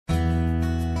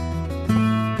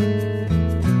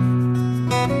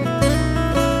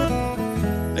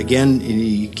Again,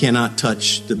 he cannot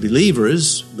touch the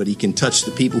believers, but he can touch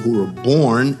the people who were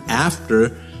born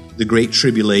after the Great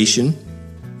Tribulation.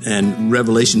 And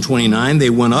Revelation 29, they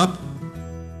went up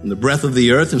in the breadth of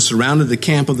the earth and surrounded the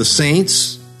camp of the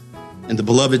saints and the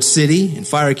beloved city, and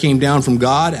fire came down from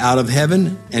God out of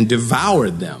heaven and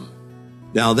devoured them.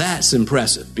 Now that's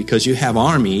impressive, because you have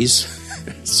armies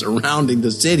surrounding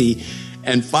the city,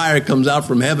 and fire comes out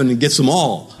from heaven and gets them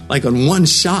all, like on one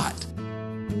shot.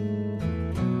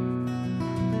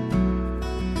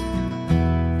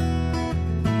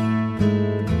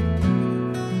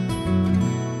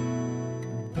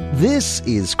 This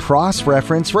is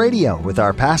Cross-Reference Radio with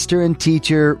our pastor and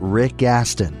teacher, Rick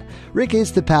Gaston. Rick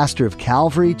is the pastor of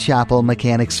Calvary Chapel,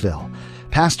 Mechanicsville.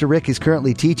 Pastor Rick is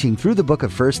currently teaching through the book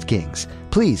of 1 Kings.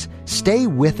 Please stay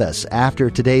with us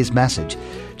after today's message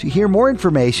to hear more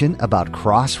information about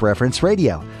Cross-Reference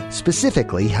Radio,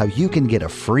 specifically how you can get a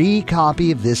free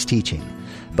copy of this teaching.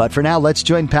 But for now, let's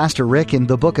join Pastor Rick in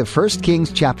the book of 1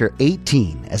 Kings chapter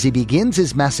 18 as he begins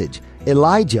his message,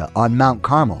 Elijah on Mount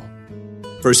Carmel.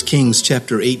 1 Kings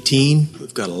chapter 18,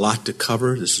 we've got a lot to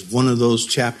cover. This is one of those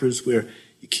chapters where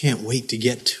you can't wait to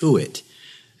get to it.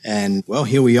 And, well,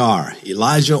 here we are,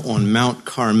 Elijah on Mount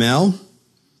Carmel.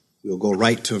 We'll go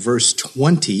right to verse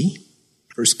 20,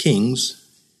 1 Kings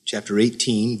chapter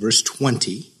 18, verse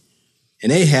 20.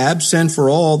 And Ahab sent for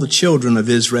all the children of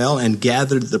Israel and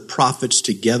gathered the prophets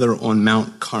together on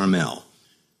Mount Carmel.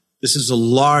 This is a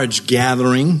large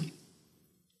gathering,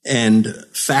 and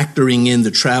factoring in the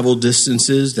travel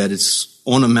distances, that it's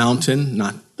on a mountain,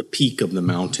 not the peak of the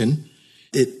mountain.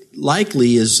 It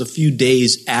likely is a few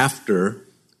days after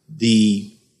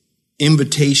the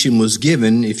invitation was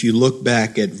given. If you look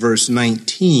back at verse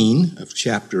 19 of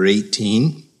chapter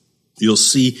 18, you'll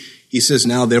see he says,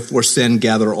 "Now therefore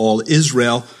gather all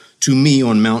Israel to me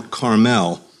on Mount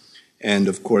Carmel." And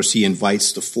of course he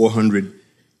invites the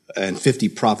 450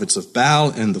 prophets of Baal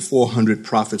and the 400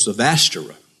 prophets of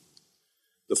Ashtoreth.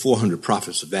 The 400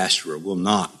 prophets of Ashtoreth will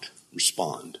not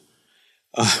respond.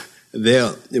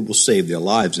 It will save their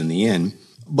lives in the end.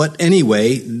 But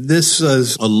anyway, this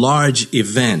is a large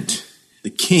event. The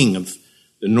king of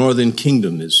the northern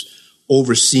kingdom is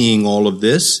overseeing all of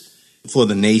this for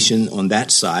the nation on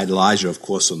that side. Elijah, of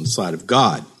course, on the side of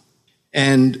God.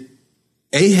 And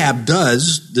Ahab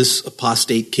does, this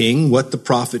apostate king, what the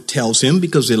prophet tells him,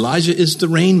 because Elijah is the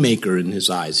rainmaker in his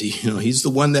eyes. He's the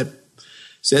one that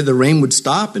said the rain would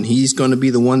stop, and he's going to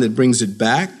be the one that brings it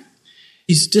back.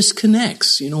 He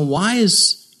disconnects. Why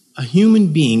is a human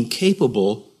being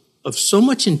capable of so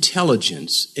much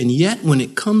intelligence, and yet when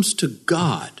it comes to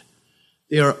God,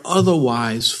 they are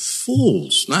otherwise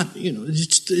fools?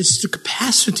 It's the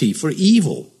capacity for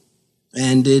evil.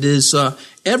 And it is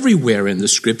everywhere in the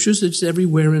scriptures. It's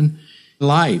everywhere in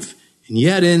life. And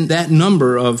yet in that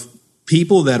number of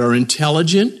people that are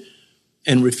intelligent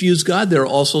and refuse God, there are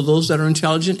also those that are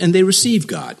intelligent and they receive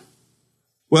God.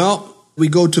 Well, we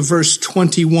go to verse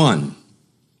 21.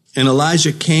 And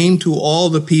Elijah came to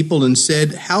all the people and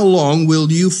said, "How long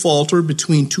will you falter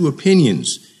between two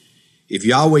opinions? If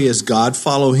Yahweh is God,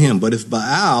 follow him. But if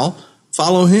Baal,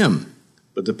 follow him."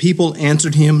 But the people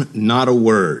answered him not a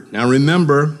word. Now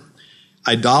remember,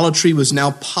 idolatry was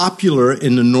now popular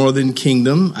in the northern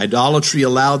kingdom. Idolatry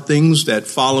allowed things that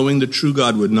following the true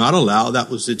God would not allow. That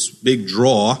was its big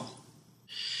draw.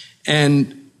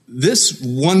 And this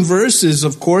one verse is,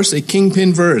 of course, a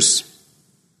kingpin verse.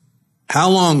 How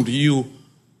long do you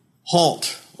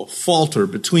halt or falter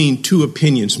between two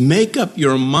opinions? Make up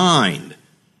your mind.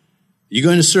 You're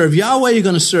going to serve Yahweh, you're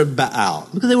going to serve Baal.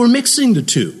 Because they were mixing the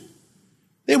two.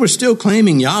 They were still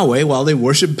claiming Yahweh while they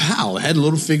worshiped Baal. They had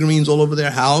little figurines all over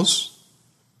their house.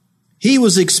 He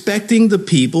was expecting the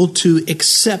people to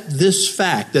accept this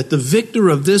fact, that the victor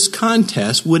of this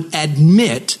contest would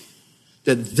admit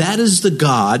that that is the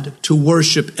God to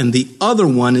worship and the other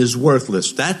one is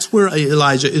worthless. That's where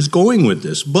Elijah is going with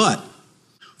this. But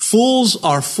fools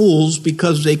are fools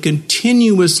because they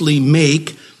continuously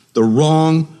make the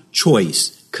wrong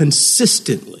choice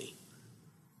consistently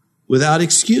without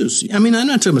excuse. I'm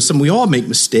not talking about some, we all make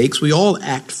mistakes. We all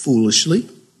act foolishly.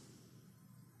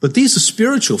 But these are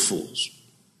spiritual fools,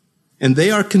 and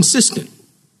they are consistent.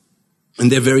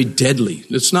 And they're very deadly.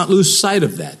 Let's not lose sight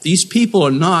of that. These people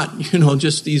are not,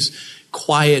 just these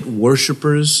quiet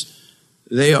worshipers.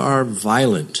 They are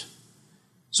violent.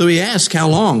 So he asks, how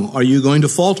long are you going to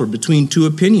falter between two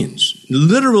opinions?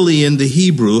 Literally in the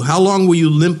Hebrew, how long will you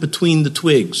limp between the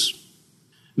twigs?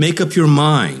 Make up your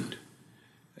mind.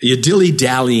 You're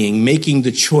dilly-dallying, making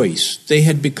the choice. They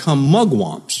had become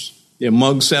mugwumps. Their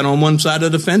mugs sat on one side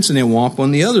of the fence and their wamp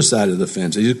on the other side of the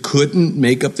fence. They just couldn't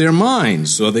make up their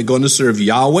minds. So are they going to serve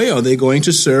Yahweh or are they going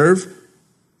to serve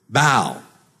Baal?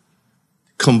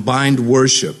 Combined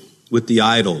worship with the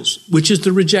idols, which is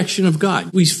the rejection of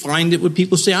God. We find it when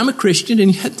people say, I'm a Christian,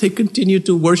 and yet they continue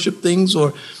to worship things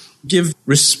or give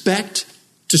respect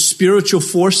to spiritual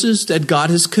forces that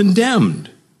God has condemned.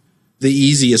 The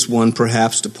easiest one,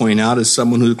 perhaps, to point out is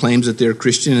someone who claims that they're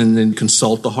Christian and then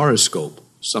consult the horoscope,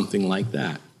 something like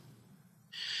that.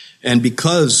 And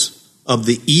because of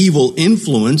the evil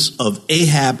influence of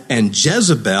Ahab and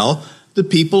Jezebel, the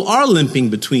people are limping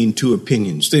between two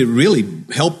opinions. They really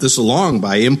helped this along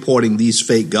by importing these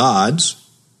fake gods.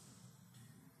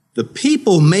 The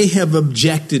people may have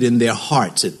objected in their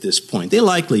hearts at this point. They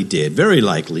likely did, very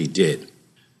likely did.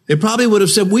 They probably would have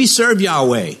said, we serve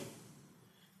Yahweh.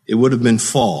 It would have been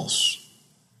false.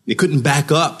 They couldn't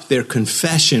back up their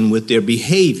confession with their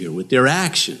behavior, with their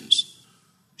actions.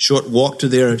 Short walk to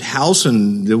their house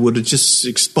and they would have just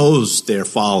exposed their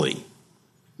folly.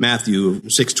 Matthew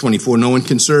 6:24, no one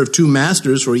can serve two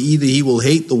masters, for either he will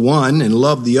hate the one and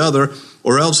love the other,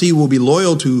 or else he will be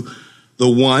loyal to the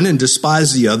one and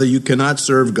despise the other. You cannot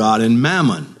serve God and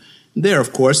mammon. There,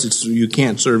 of course, you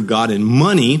can't serve God in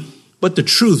money, but the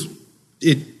truth,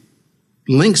 it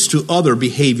links to other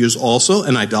behaviors also,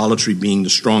 and idolatry being the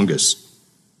strongest.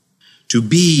 To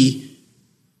be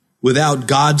without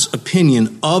God's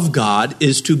opinion of God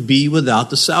is to be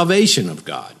without the salvation of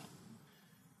God.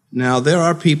 Now, there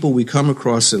are people we come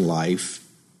across in life,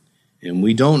 and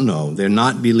we don't know. They're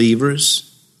not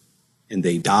believers, and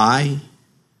they die,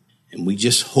 and we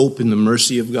just hope in the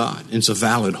mercy of God. And it's a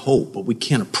valid hope, but we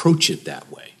can't approach it that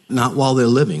way. Not while they're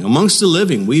living. Amongst the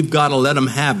living, we've got to let them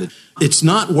have it. It's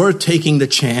not worth taking the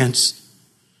chance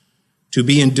to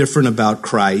be indifferent about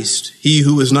Christ. He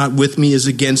who is not with me is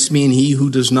against me, and he who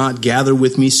does not gather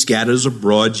with me scatters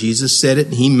abroad. Jesus said it,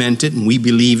 and he meant it, and we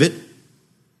believe it.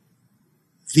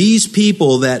 These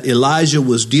people that Elijah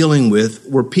was dealing with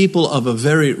were people of a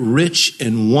very rich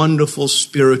and wonderful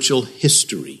spiritual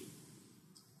history.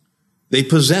 They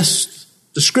possessed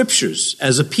the scriptures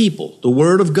as a people, the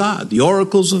word of God, the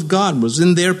oracles of God was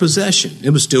in their possession. It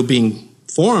was still being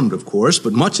formed, of course,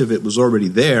 but much of it was already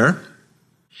there.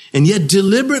 And yet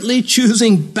deliberately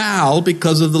choosing Baal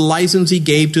because of the license he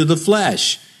gave to the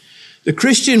flesh. The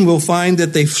Christian will find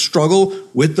that they struggle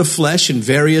with the flesh in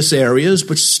various areas,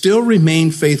 but still remain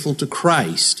faithful to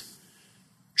Christ,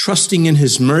 trusting in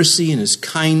his mercy and his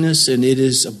kindness, and it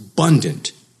is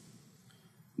abundant.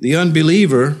 The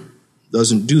unbeliever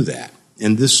doesn't do that,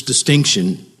 and this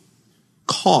distinction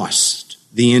costs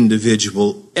the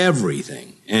individual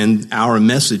everything, and our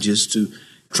message is to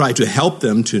try to help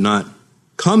them to not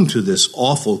come to this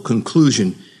awful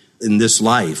conclusion in this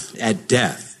life at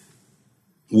death.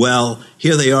 Well,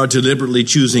 here they are deliberately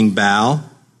choosing Baal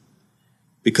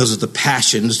because of the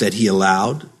passions that he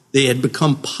allowed. They had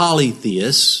become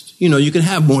polytheists. You know, you can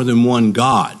have more than one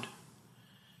God.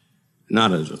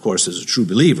 Not, as, of course, as a true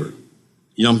believer.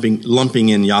 Lumping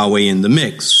in Yahweh in the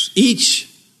mix.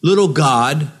 Each little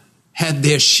god had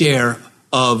their share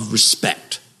of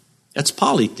respect. That's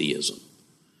polytheism.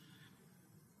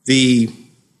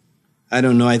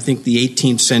 I think the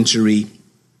 18th century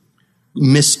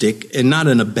mystic, and not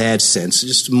in a bad sense,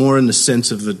 just more in the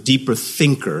sense of a deeper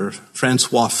thinker,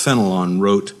 Francois Fenelon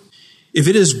wrote, if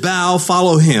it is Baal,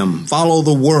 follow him, follow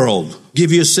the world,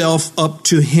 give yourself up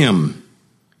to him,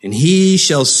 and he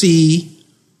shall see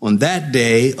on that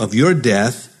day of your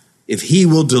death if he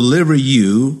will deliver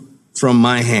you from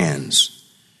my hands.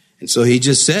 And so he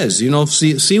just says,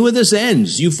 see where this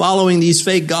ends, you following these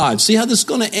fake gods. See how this is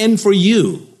going to end for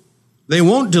you. They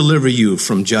won't deliver you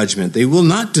from judgment. They will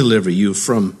not deliver you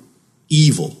from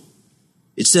evil.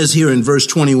 It says here in verse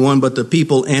 21, but the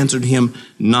people answered him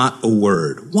not a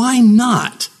word. Why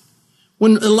not?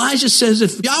 When Elijah says,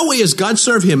 if Yahweh is God,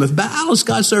 serve him. If Baal is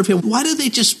God, serve him. Why did they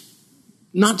just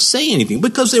not say anything?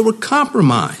 Because they were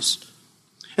compromised.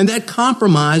 And that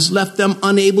compromise left them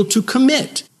unable to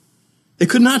commit. They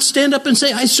could not stand up and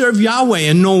say, I serve Yahweh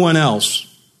and no one else.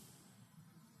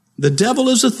 The devil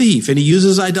is a thief, and he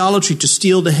uses idolatry to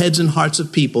steal the heads and hearts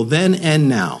of people then and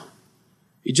now.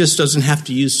 He just doesn't have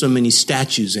to use so many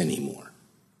statues anymore.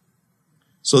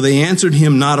 So they answered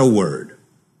him not a word.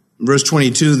 Verse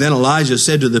 22, then Elijah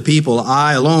said to the people,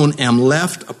 I alone am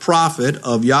left a prophet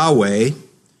of Yahweh.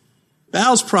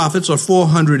 Baal's prophets are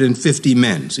 450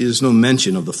 men. See, there's no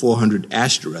mention of the 400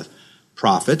 Ashtoreth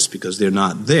prophets because they're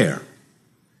not there.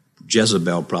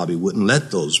 Jezebel probably wouldn't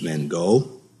let those men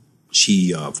go.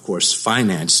 She, of course,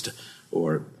 financed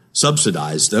or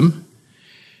subsidized them.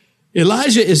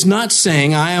 Elijah is not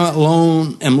saying, I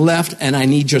alone am left and I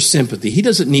need your sympathy. He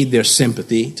doesn't need their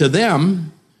sympathy. To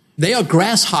them, they are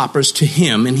grasshoppers to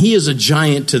him, and he is a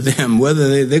giant to them,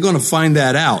 whether they're going to find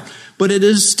that out. But it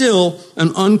is still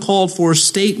an uncalled for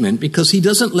statement because he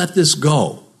doesn't let this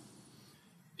go.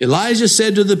 Elijah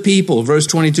said to the people, verse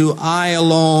 22, I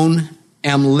alone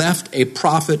am left a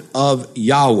prophet of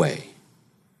Yahweh.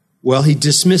 Well, he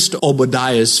dismissed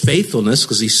Obadiah's faithfulness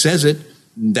because he says it,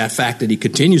 that fact that he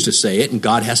continues to say it, and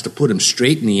God has to put him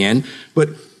straight in the end. But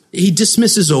he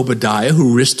dismisses Obadiah,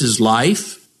 who risked his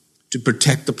life to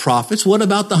protect the prophets. What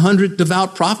about the 100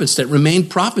 devout prophets that remained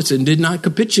prophets and did not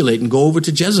capitulate and go over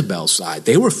to Jezebel's side?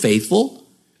 They were faithful.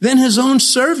 Then his own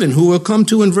servant, who we'll come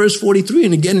to in verse 43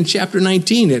 and again in chapter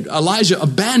 19, Elijah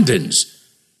abandons.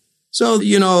 So,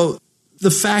 the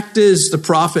fact is the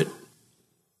prophet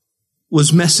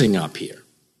was messing up here.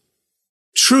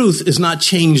 Truth is not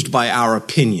changed by our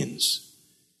opinions.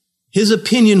 His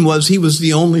opinion was he was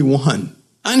the only one.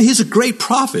 And he's a great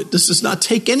prophet. This does not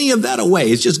take any of that away.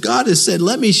 It's just God has said,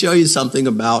 let me show you something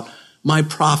about my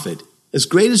prophet. As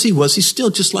great as he was, he's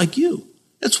still just like you.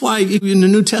 That's why in the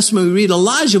New Testament we read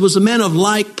Elijah was a man of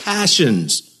like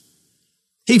passions.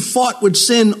 He fought with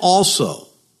sin also.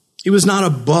 He was not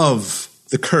above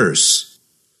the curse.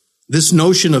 This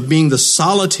notion of being the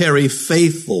solitary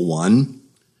faithful one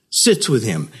sits with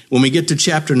him. When we get to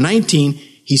chapter 19,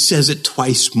 he says it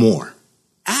twice more.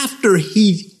 After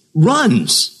he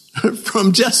runs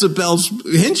from Jezebel's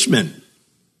henchmen.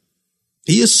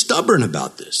 He is stubborn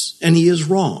about this, and he is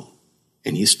wrong,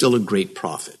 and he is still a great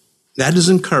prophet. That is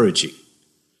encouraging.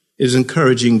 It is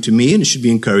encouraging to me, and it should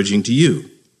be encouraging to you.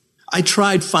 I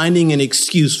tried finding an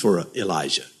excuse for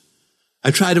Elijah.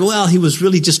 I tried, he was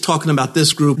really just talking about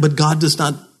this group, but God does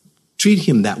not treat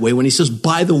him that way when he says,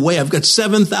 by the way, I've got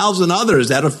 7,000 others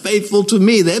that are faithful to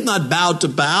me. They have not bowed to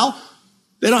Baal.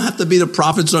 They don't have to be the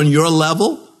prophets on your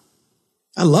level.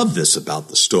 I love this about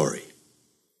the story.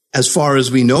 As far as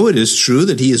we know, it is true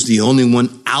that he is the only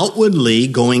one outwardly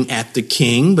going at the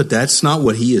king, but that's not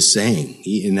what he is saying.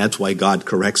 And that's why God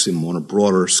corrects him on a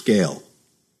broader scale.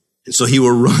 And so he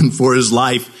will run for his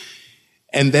life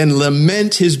and then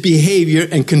lament his behavior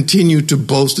and continue to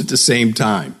boast at the same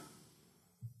time.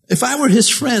 If I were his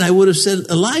friend, I would have said,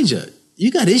 Elijah,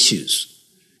 you got issues.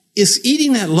 It's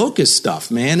eating that locust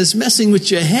stuff, man. It's messing with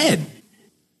your head.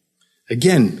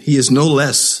 Again, he is no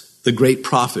less the great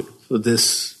prophet for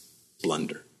this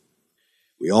blunder.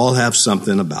 We all have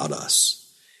something about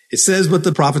us. It says, but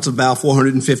the prophets of Baal,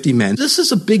 450 men. This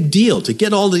is a big deal to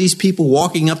get all of these people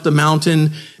walking up the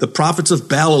mountain. The prophets of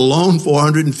Baal alone,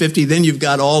 450. Then you've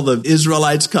got all the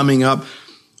Israelites coming up.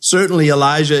 Certainly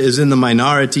Elijah is in the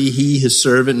minority. He, his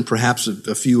servant, and perhaps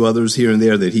a few others here and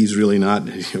there that he's really not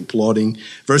applauding.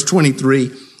 Verse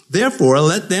 23, therefore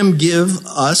let them give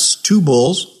us 2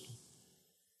 bulls,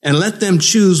 and let them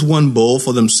choose 1 bull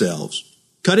for themselves.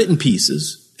 Cut it in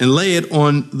pieces and lay it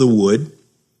on the wood,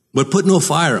 but put no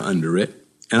fire under it.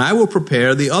 And I will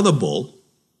prepare the other bull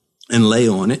and lay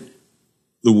on it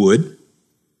the wood,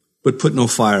 but put no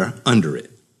fire under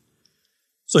it.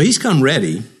 So he's come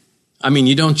ready. I mean,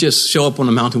 you don't just show up on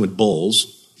a mountain with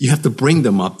bulls. You have to bring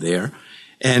them up there.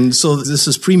 And so this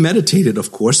is premeditated,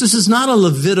 of course. This is not a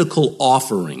Levitical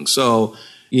offering. So,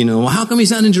 how come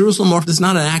he's not in Jerusalem? Or if it's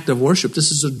not an act of worship,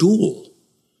 this is a duel.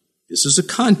 This is a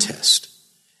contest.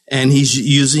 And he's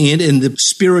using it in the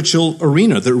spiritual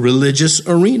arena, the religious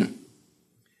arena.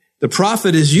 The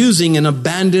prophet is using an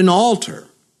abandoned altar.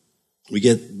 We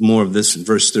get more of this in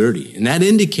verse 30. And that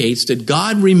indicates that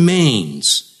God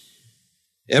remains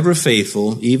ever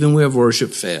faithful, even where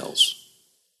worship fails.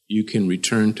 You can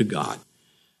return to God.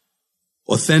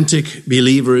 Authentic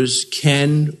believers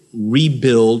can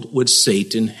rebuild what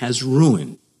Satan has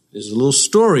ruined. There's a little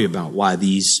story about why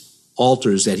these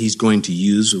altars that he's going to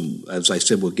use, as I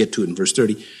said, we'll get to it in verse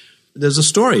 30. There's a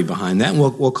story behind that, and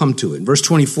we'll come to it. In verse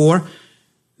 24,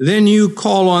 then you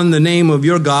call on the name of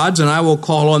your gods, and I will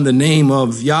call on the name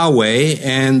of Yahweh,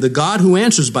 and the God who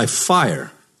answers by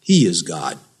fire, he is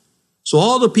God. So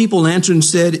all the people answered and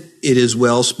said, it is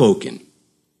well spoken.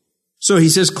 So he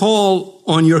says, call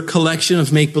on your collection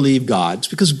of make-believe gods,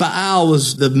 because Baal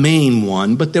was the main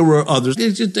one, but there were others.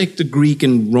 You take the Greek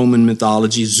and Roman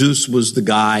mythology. Zeus was the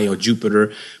guy, or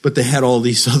Jupiter, but they had all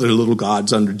these other little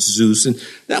gods under Zeus, and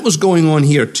that was going on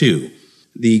here too.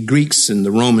 The Greeks and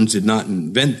the Romans did not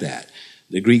invent that.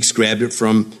 The Greeks grabbed it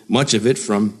from, much of it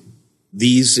from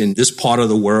these in this part of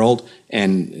the world,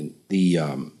 and the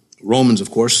Romans, of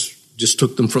course, just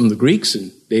took them from the Greeks,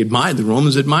 and the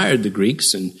Romans admired the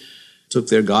Greeks and took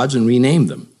their gods and renamed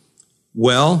them.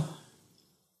 Well,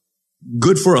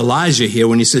 Good for Elijah here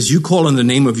when he says, you call on the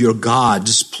name of your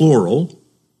gods, plural.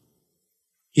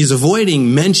 He's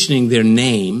avoiding mentioning their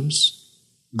names.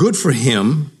 Good for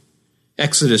him.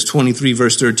 Exodus 23,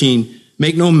 verse 13,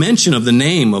 make no mention of the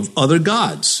name of other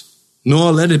gods,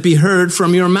 nor let it be heard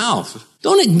from your mouth.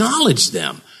 Don't acknowledge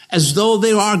them as though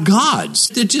they are gods.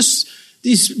 They're just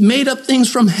these made-up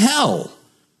things from hell.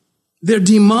 They're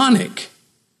demonic.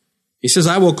 He says,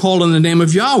 I will call on the name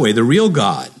of Yahweh, the real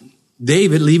God.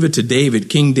 David, leave it to David,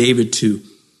 King David, to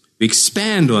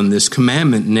expand on this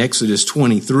commandment in Exodus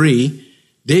 23.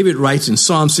 David writes in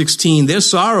Psalm 16, their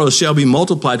sorrows shall be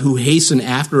multiplied who hasten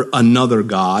after another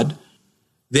God.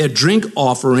 Their drink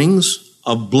offerings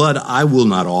of blood I will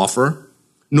not offer,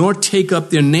 nor take up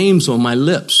their names on my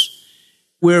lips.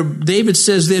 Where David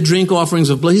says their drink offerings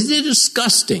of blood, they're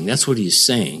disgusting. That's what he's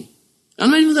saying.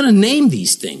 I'm not even going to name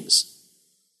these things.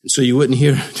 And so you wouldn't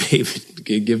hear David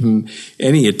give him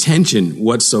any attention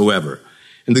whatsoever.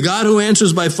 And the God who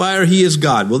answers by fire, he is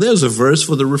God. Well, there's a verse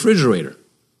for the refrigerator,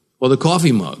 or the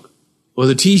coffee mug, or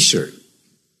the t-shirt.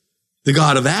 The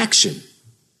God of action.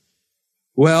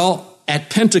 Well, at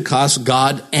Pentecost,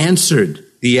 God answered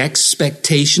the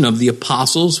expectation of the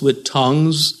apostles with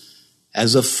tongues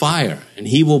as of fire. And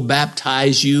he will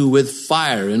baptize you with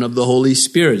fire and of the Holy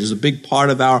Spirit. It's a big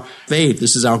part of our faith.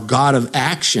 This is our God of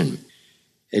action.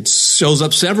 It shows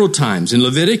up several times in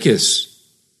Leviticus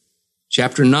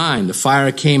chapter 9. The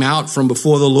fire came out from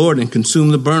before the Lord and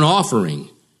consumed the burnt offering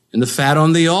and the fat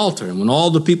on the altar. And when all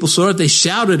the people saw it, they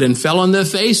shouted and fell on their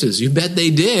faces. You bet they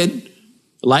did.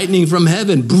 Lightning from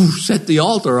heaven, boom, set the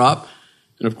altar up.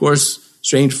 And of course,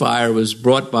 strange fire was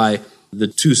brought by the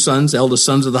two sons, eldest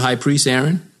sons of the high priest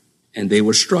Aaron, and they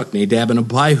were struck, Nadab and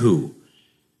Abihu.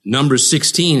 Numbers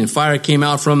 16, and fire came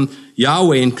out from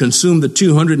Yahweh and consumed the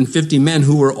 250 men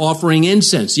who were offering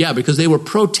incense. Yeah, because they were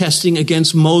protesting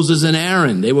against Moses and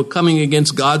Aaron. They were coming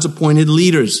against God's appointed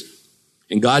leaders,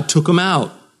 and God took them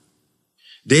out.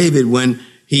 David, when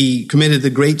he committed the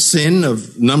great sin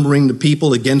of numbering the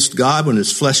people against God, when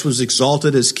his flesh was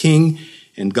exalted as king,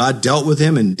 and God dealt with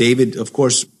him, and David, of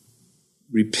course,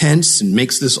 repents and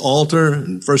makes this altar.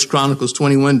 In 1 Chronicles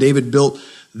 21, David built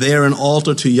there an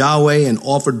altar to Yahweh and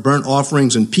offered burnt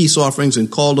offerings and peace offerings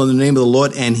and called on the name of the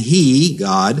Lord. And he,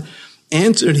 God,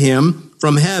 answered him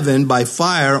from heaven by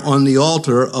fire on the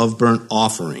altar of burnt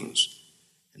offerings.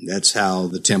 And that's how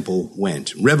the temple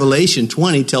went. Revelation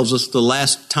 20 tells us the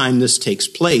last time this takes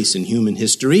place in human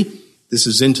history. This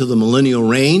is into the millennial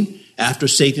reign, after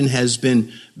Satan has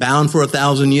been bound for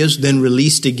 1,000 years, then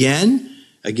released again.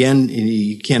 Again,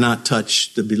 he cannot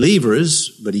touch the believers,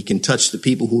 but he can touch the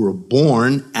people who were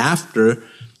born after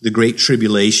the Great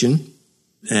Tribulation.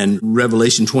 And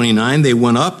Revelation 29, they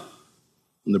went up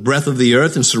from the breadth of the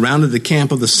earth and surrounded the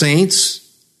camp of the saints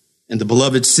and the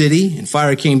beloved city, and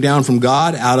fire came down from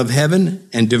God out of heaven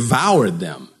and devoured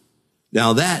them.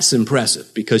 Now that's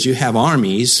impressive, because you have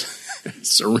armies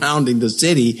surrounding the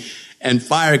city, and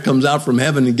fire comes out from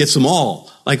heaven and gets them all,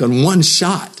 like on one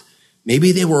shot.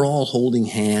 Maybe they were all holding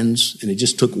hands, and it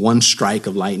just took one strike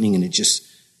of lightning, and it just,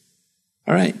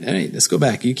 all right, let's go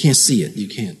back. You can't see it. You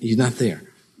can't. You're not there.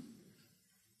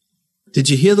 Did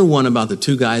you hear the one about the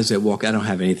two guys that walk? I don't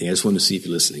have anything. I just wanted to see if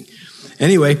you're listening.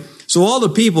 Anyway, so all the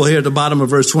people here at the bottom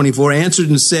of verse 24 answered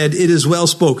and said, it is well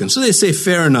spoken. So they say,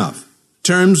 fair enough.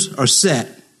 Terms are set,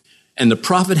 and the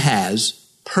prophet has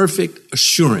perfect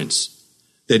assurance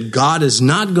that God is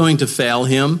not going to fail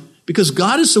him, because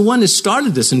God is the one that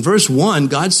started this. In verse 1,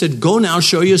 God said, go now,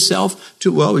 show yourself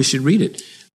to, well, we should read it.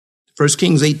 1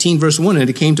 Kings 18, verse 1, and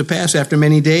it came to pass after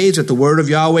many days that the word of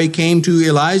Yahweh came to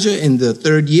Elijah in the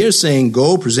 3rd year, saying,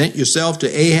 go, present yourself to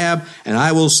Ahab, and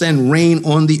I will send rain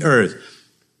on the earth.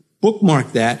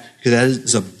 Bookmark that, because that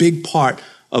is a big part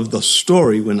of the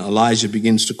story when Elijah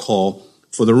begins to call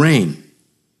for the rain.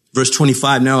 Verse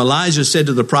 25, now Elijah said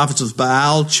to the prophets of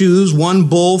Baal, choose one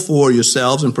bull for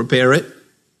yourselves and prepare it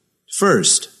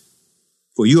first,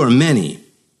 for you are many,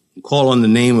 and call on the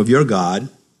name of your God,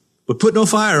 but put no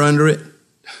fire under it.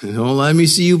 Don't let me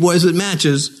see you boys with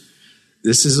matches.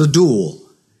 This is a duel.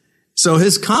 So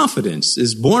his confidence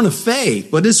is born of faith,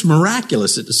 but it's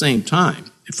miraculous at the same time.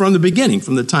 From the beginning,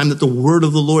 from the time that the word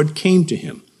of the Lord came to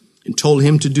him and told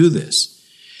him to do this.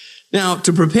 Now,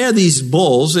 to prepare these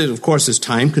bulls, it of course is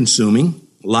time consuming,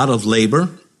 a lot of labor.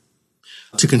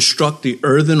 To construct the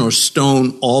earthen or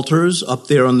stone altars up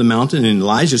there on the mountain. In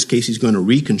Elijah's case, he's going to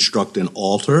reconstruct an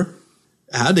altar.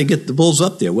 How'd they get the bulls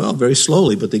up there? Well, very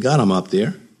slowly, but they got them up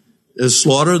there. The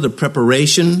slaughter, the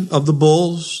preparation of the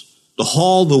bulls, the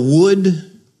haul, the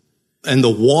wood, and the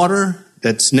water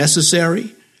that's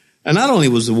necessary. And not only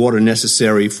was the water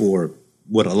necessary for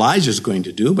what Elijah's going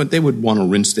to do, but they would want to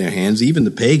rinse their hands. Even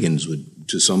the pagans would,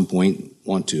 to some point,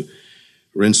 want to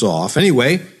rinse off.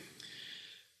 Anyway,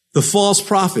 the false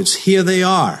prophets, here they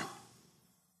are,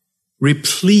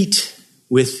 replete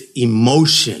with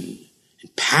emotion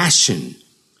and passion,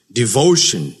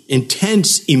 devotion,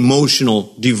 intense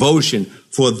emotional devotion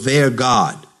for their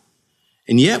God.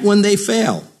 And yet when they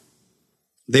fail,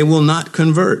 they will not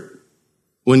convert.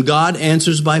 When God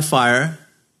answers by fire,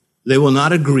 they will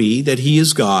not agree that he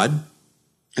is God,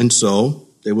 and so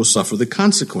they will suffer the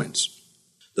consequence.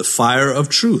 The fire of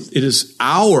truth. It is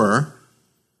our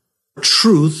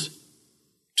truth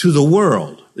to the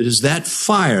world. It is that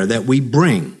fire that we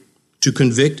bring to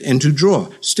convict and to draw.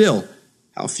 Still,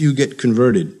 how few get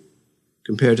converted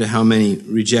compared to how many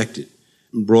reject it.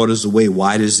 Broad is the way,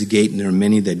 wide is the gate, and there are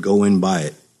many that go in by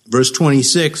it. Verse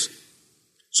 26,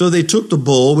 so they took the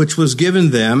bull which was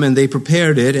given them, and they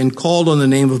prepared it, and called on the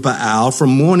name of Baal from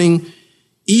morning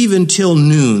even till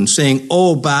noon, saying,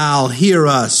 O Baal, hear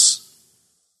us.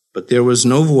 But there was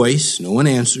no voice, no one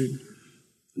answered.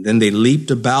 And then they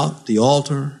leaped about the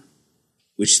altar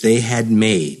which they had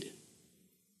made.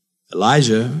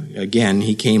 Elijah, again,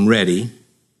 he came ready.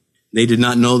 They did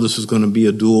not know this was going to be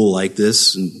a duel like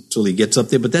this until he gets up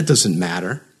there, but that doesn't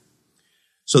matter.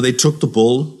 So they took the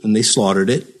bull and they slaughtered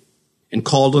it and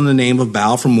called on the name of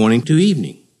Baal from morning to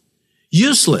evening.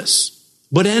 Useless,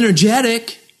 but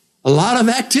energetic. A lot of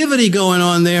activity going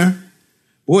on there.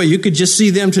 Boy, you could just see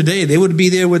them today. They would be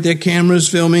there with their cameras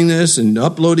filming this and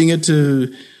uploading it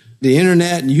to the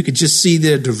internet, and you could just see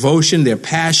their devotion, their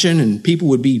passion, and people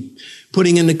would be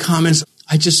putting in the comments,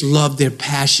 I just love their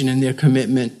passion and their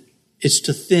commitment. It's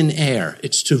to thin air.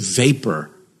 It's to vapor.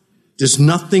 There's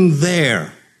nothing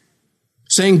there.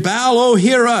 Saying, Baal, oh,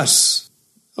 hear us.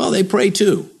 Well, they pray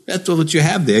too. That's what you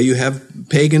have there. You have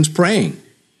pagans praying.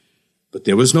 But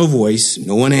there was no voice.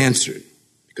 No one answered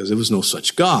because there was no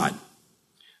such God.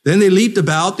 Then they leaped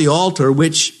about the altar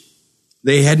which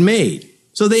they had made.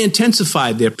 So they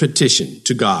intensified their petition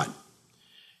to God,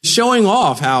 showing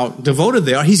off how devoted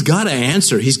they are. He's got to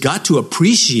answer. He's got to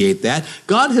appreciate that.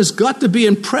 God has got to be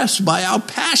impressed by our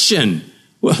passion.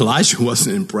 Well, Elijah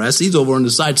wasn't impressed. He's over on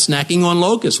the side snacking on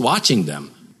locusts, watching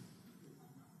them.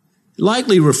 It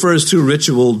likely refers to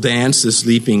ritual dance, this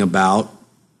leaping about.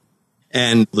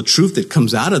 And the truth that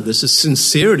comes out of this is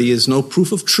sincerity is no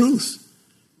proof of truth.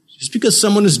 Just because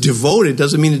someone is devoted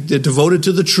doesn't mean that they're devoted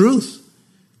to the truth.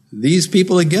 These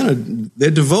people, again,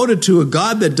 they're devoted to a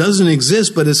God that doesn't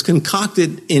exist, but is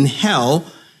concocted in hell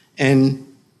and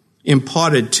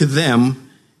imparted to them,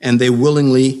 and they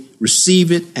willingly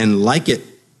receive it and like it,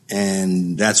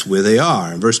 and that's where they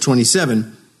are. In verse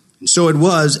 27, and so it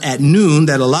was at noon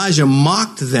that Elijah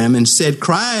mocked them and said,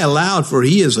 cry aloud, for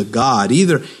he is a God.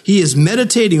 Either he is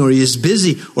meditating or he is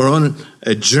busy or on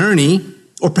a journey,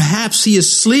 or perhaps he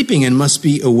is sleeping and must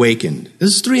be awakened.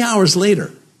 This is 3 hours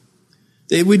later.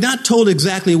 We're not told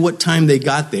exactly what time they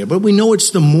got there, but we know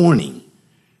it's the morning.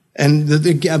 And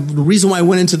the reason why I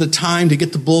went into the time to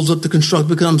get the bulls up to construct,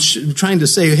 because I'm trying to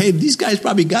say, hey, these guys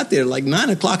probably got there like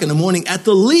 9 o'clock in the morning at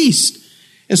the least.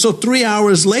 And so 3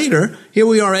 hours later, here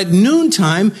we are at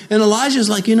noontime, and Elijah's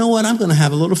like, you know what, I'm going to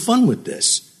have a little fun with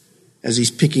this, as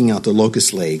he's picking out the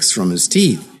locust legs from his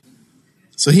teeth.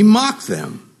 So he mocked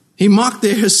them. He mocked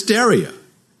their hysteria.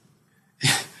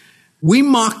 We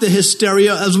mock the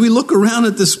hysteria as we look around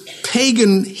at this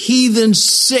pagan, heathen,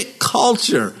 sick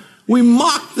culture. We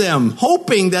mock them,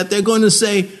 hoping that they're going to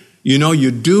say, you know, you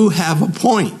do have a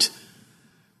point.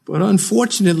 But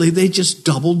unfortunately, they just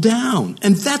double down.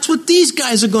 And that's what these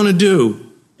guys are going to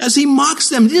do. As he mocks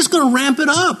them, they're just going to ramp it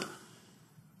up.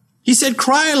 He said,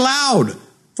 cry aloud,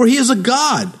 for he is a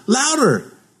God.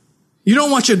 Louder. You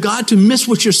don't want your God to miss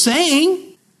what you're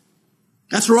saying.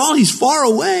 After all, he's far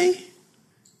away.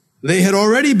 They had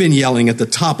already been yelling at the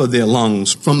top of their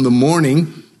lungs from the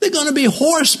morning. They're going to be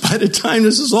hoarse by the time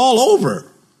this is all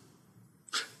over.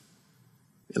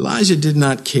 Elijah did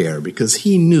not care because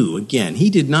he knew, again,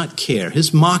 he did not care.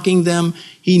 His mocking them,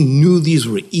 he knew these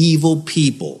were evil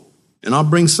people. And I'll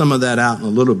bring some of that out in a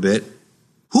little bit.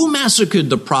 Who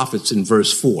massacred the prophets in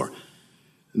verse 4?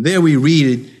 There we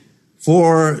read,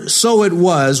 for so it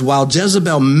was, while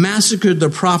Jezebel massacred the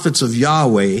prophets of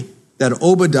Yahweh, that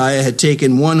Obadiah had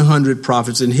taken 100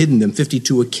 prophets and hidden them 50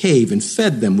 to a cave and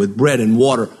fed them with bread and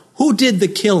water. Who did the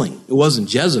killing? It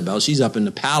wasn't Jezebel. She's up in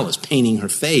the palace painting her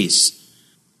face.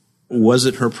 Was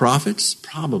it her prophets?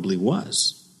 Probably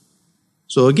was.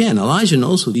 So again, Elijah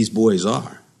knows who these boys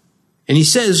are. And he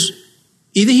says,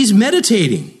 either he's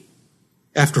meditating.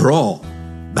 After all,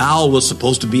 Baal was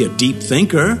supposed to be a deep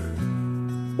thinker.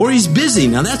 Or he's busy.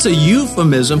 Now that's a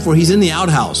euphemism for he's in the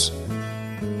outhouse.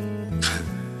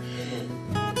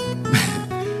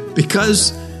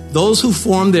 Because those who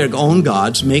form their own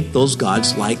gods make those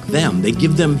gods like them. They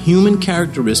give them human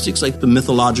characteristics like the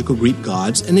mythological Greek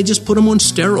gods, and they just put them on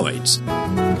steroids.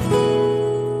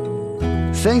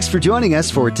 Thanks for joining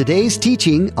us for today's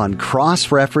teaching on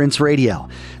Cross-Reference Radio.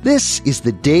 This is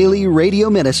the daily radio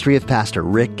ministry of Pastor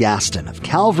Rick Gaston of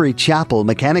Calvary Chapel,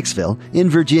 Mechanicsville in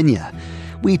Virginia.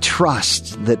 We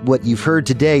trust that what you've heard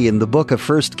today in the book of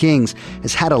 1 Kings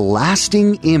has had a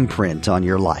lasting imprint on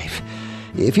your life.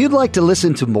 If you'd like to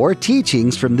listen to more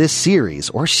teachings from this series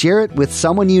or share it with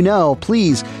someone you know,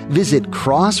 please visit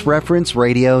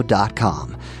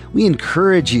crossreferenceradio.com. We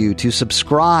encourage you to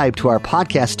subscribe to our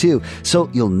podcast too, so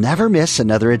you'll never miss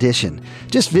another edition.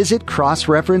 Just visit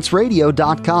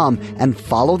crossreferenceradio.com and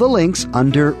follow the links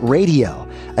under radio.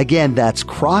 Again, that's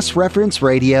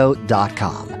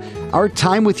crossreferenceradio.com. Our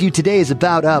time with you today is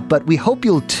about up, but we hope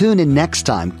you'll tune in next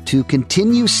time to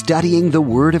continue studying the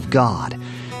Word of God.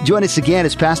 Join us again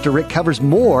as Pastor Rick covers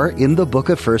more in the book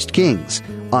of 1 Kings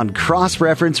on Cross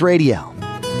Reference Radio.